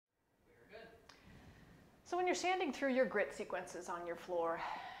So when you're sanding through your grit sequences on your floor,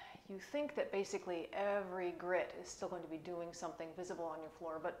 you think that basically every grit is still going to be doing something visible on your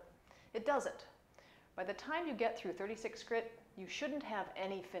floor, but it doesn't. By the time you get through 36 grit, you shouldn't have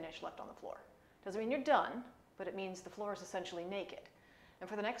any finish left on the floor. Doesn't mean you're done, but it means the floor is essentially naked. And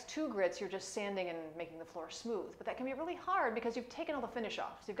for the next 2 grits, you're just sanding and making the floor smooth. But that can be really hard because you've taken all the finish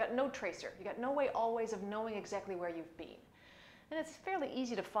off. So you've got no tracer. You've got no way always of knowing exactly where you've been. And it's fairly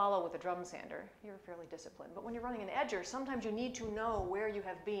easy to follow with a drum sander. You're fairly disciplined. But when you're running an edger, sometimes you need to know where you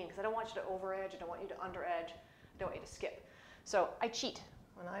have been, because I don't want you to over edge, I don't want you to under edge, I don't want you to skip. So I cheat.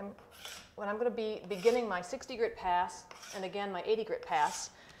 When I'm going to be beginning my 60 grit pass, and again my 80 grit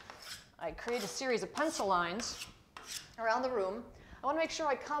pass, I create a series of pencil lines around the room. I want to make sure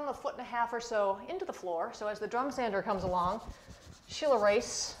I come 1.5 feet or so into the floor, so as the drum sander comes along, she'll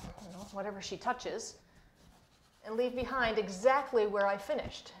erase whatever she touches, and leave behind exactly where I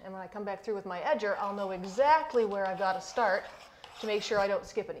finished. And when I come back through with my edger, I'll know exactly where I've got to start to make sure I don't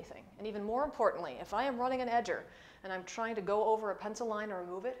skip anything. And even more importantly, if I am running an edger and I'm trying to go over a pencil line or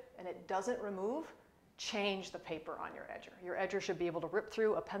remove it, and it doesn't remove, change the paper on your edger. Your edger should be able to rip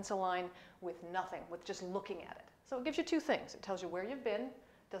through a pencil line with nothing, with just looking at it. So it gives you 2 things. It tells you where you've been,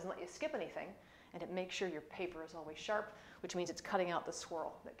 doesn't let you skip anything, and it makes sure your paper is always sharp, which means it's cutting out the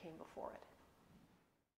swirl that came before it.